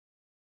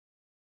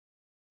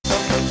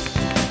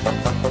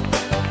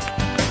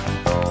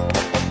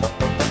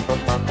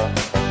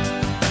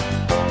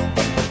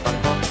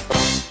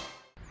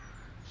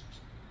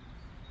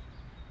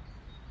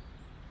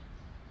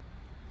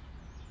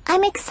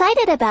I'm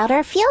excited about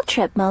our field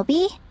trip,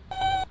 Moby.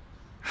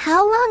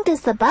 How long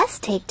does the bus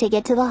take to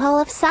get to the Hall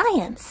of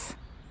Science?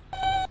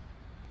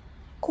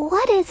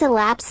 What is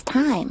elapsed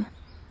time?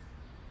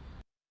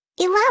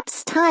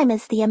 Elapsed time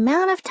is the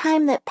amount of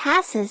time that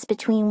passes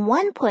between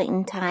one point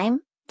in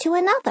time to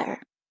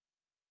another.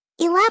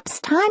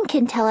 Elapsed time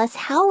can tell us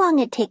how long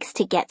it takes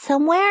to get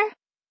somewhere,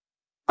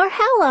 or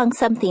how long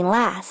something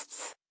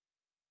lasts.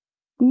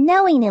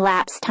 Knowing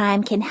elapsed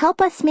time can help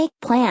us make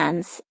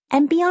plans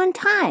and be on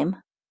time.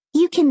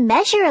 You can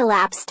measure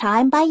elapsed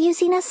time by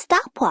using a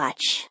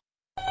stopwatch.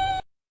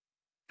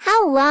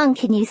 How long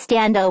can you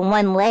stand on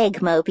one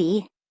leg,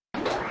 Moby?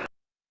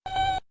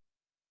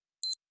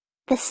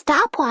 The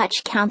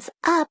stopwatch counts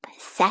up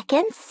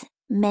seconds,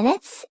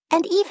 minutes,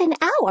 and even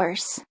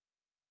hours.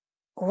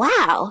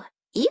 Wow,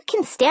 you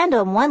can stand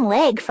on one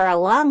leg for a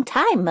long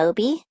time,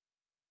 Moby.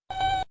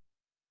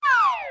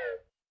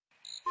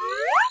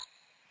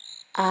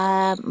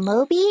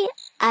 Moby,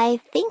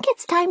 I think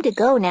it's time to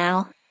go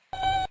now.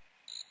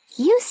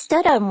 You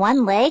stood on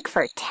one leg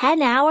for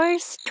 10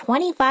 hours,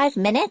 25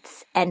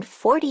 minutes, and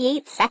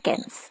 48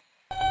 seconds.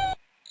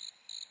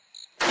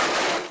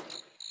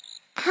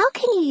 How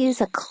can you use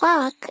a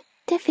clock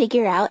to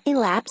figure out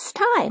elapsed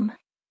time?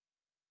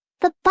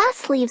 The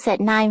bus leaves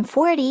at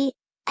 9:40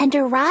 and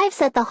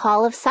arrives at the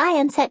Hall of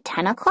Science at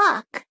 10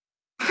 o'clock.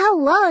 How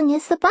long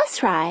is the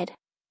bus ride?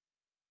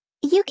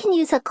 You can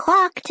use a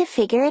clock to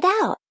figure it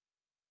out.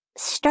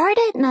 Start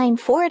at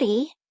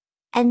 9:40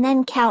 and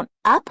then count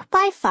up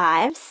by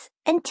fives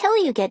until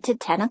you get to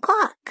 10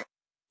 o'clock.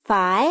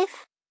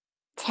 5,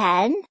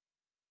 10,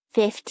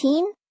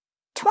 15,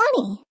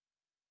 20.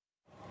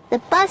 The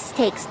bus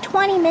takes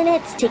 20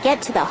 minutes to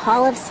get to the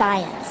Hall of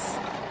Science.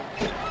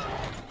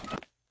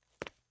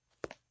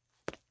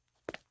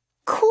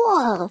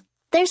 Cool!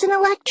 There's an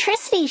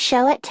electricity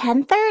show at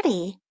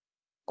 10:30.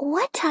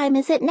 What time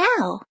is it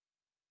now?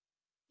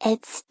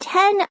 It's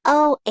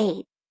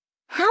 10:08.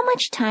 How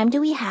much time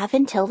do we have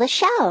until the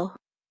show?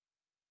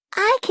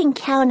 I can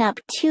count up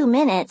 2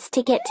 minutes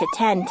to get to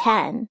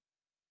 10:10.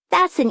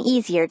 That's an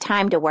easier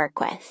time to work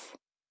with.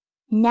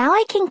 Now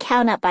I can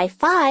count up by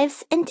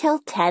fives until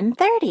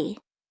 10:30.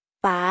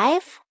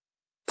 5,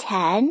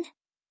 10,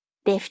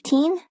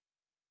 15,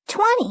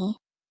 20.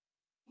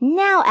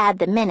 Now add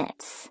the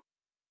minutes.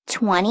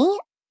 20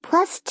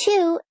 plus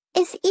 2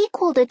 is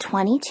equal to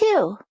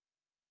 22.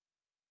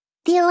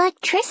 The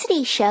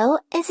electricity show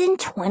is in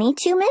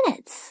 22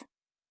 minutes.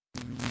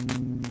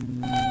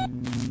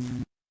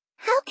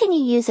 How can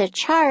you use a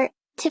chart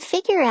to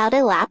figure out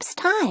elapsed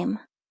time?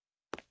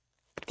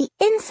 The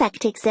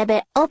insect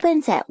exhibit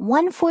opens at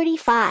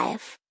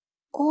 1:45.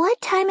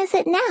 What time is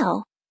it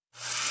now?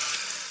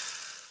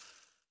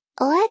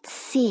 Let's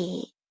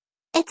see.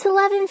 It's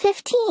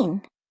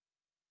 11:15.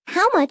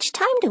 How much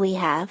time do we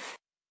have?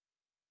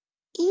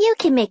 You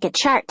can make a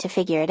chart to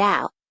figure it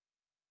out.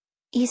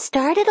 You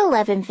start at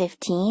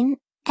 11:15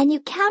 and you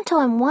count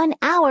on 1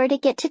 hour to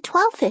get to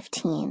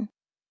 12:15.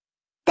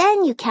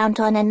 Then you count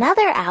on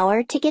another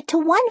hour to get to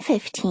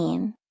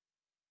 1:15.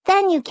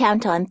 Then you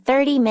count on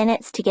 30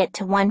 minutes to get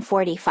to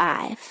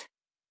 1:45.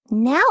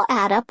 Now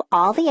add up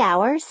all the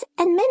hours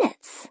and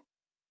minutes.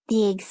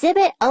 The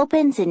exhibit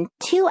opens in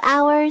 2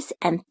 hours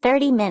and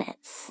 30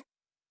 minutes.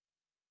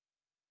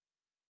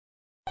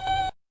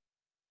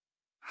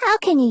 How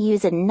can you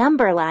use a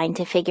number line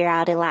to figure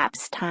out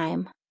elapsed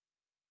time?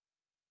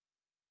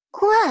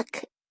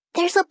 Look,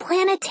 there's a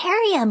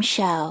planetarium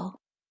show.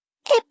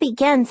 It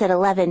begins at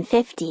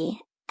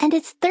 11:50 and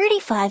it's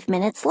 35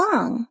 minutes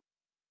long.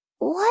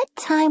 What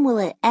time will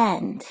it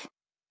end?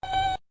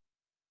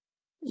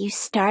 You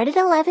start at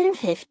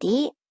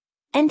 11:50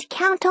 and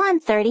count on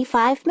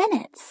 35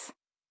 minutes.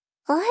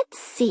 Let's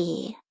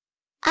see.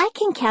 I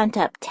can count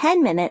up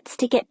 10 minutes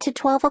to get to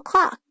 12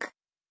 o'clock.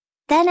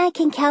 Then I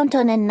can count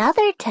on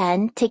another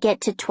 10 to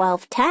get to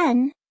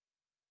 12:10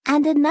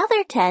 and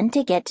another 10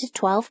 to get to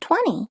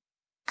 12:20.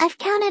 I've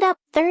counted up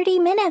 30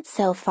 minutes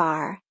so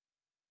far,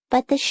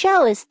 but the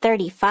show is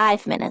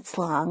 35 minutes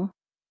long.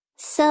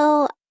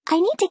 So I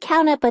need to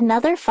count up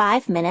another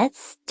 5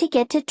 minutes to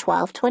get to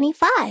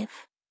 12:25.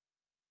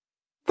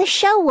 The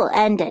show will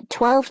end at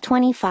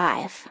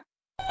 12:25.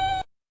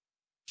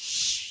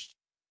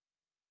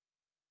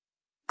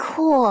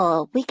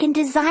 Cool, we can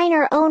design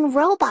our own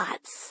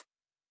robots.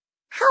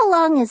 How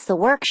long is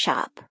the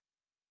workshop?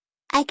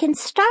 I can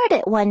start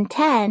at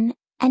 1:10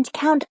 and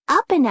count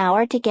up an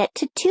hour to get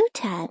to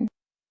 2:10.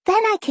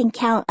 Then I can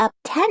count up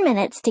 10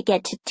 minutes to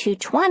get to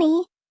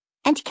 2:20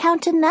 and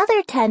count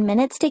another 10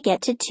 minutes to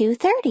get to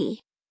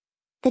 2:30.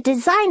 The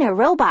Designer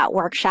Robot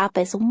Workshop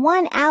is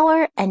 1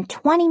 hour and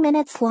 20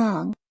 minutes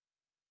long.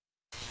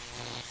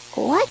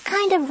 What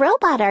kind of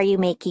robot are you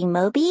making,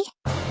 Moby?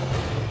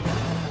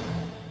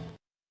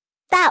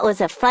 That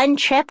was a fun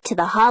trip to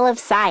the Hall of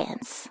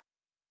Science.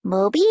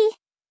 Moby?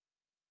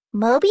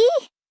 Moby?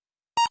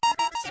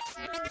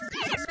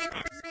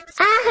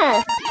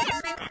 Ah!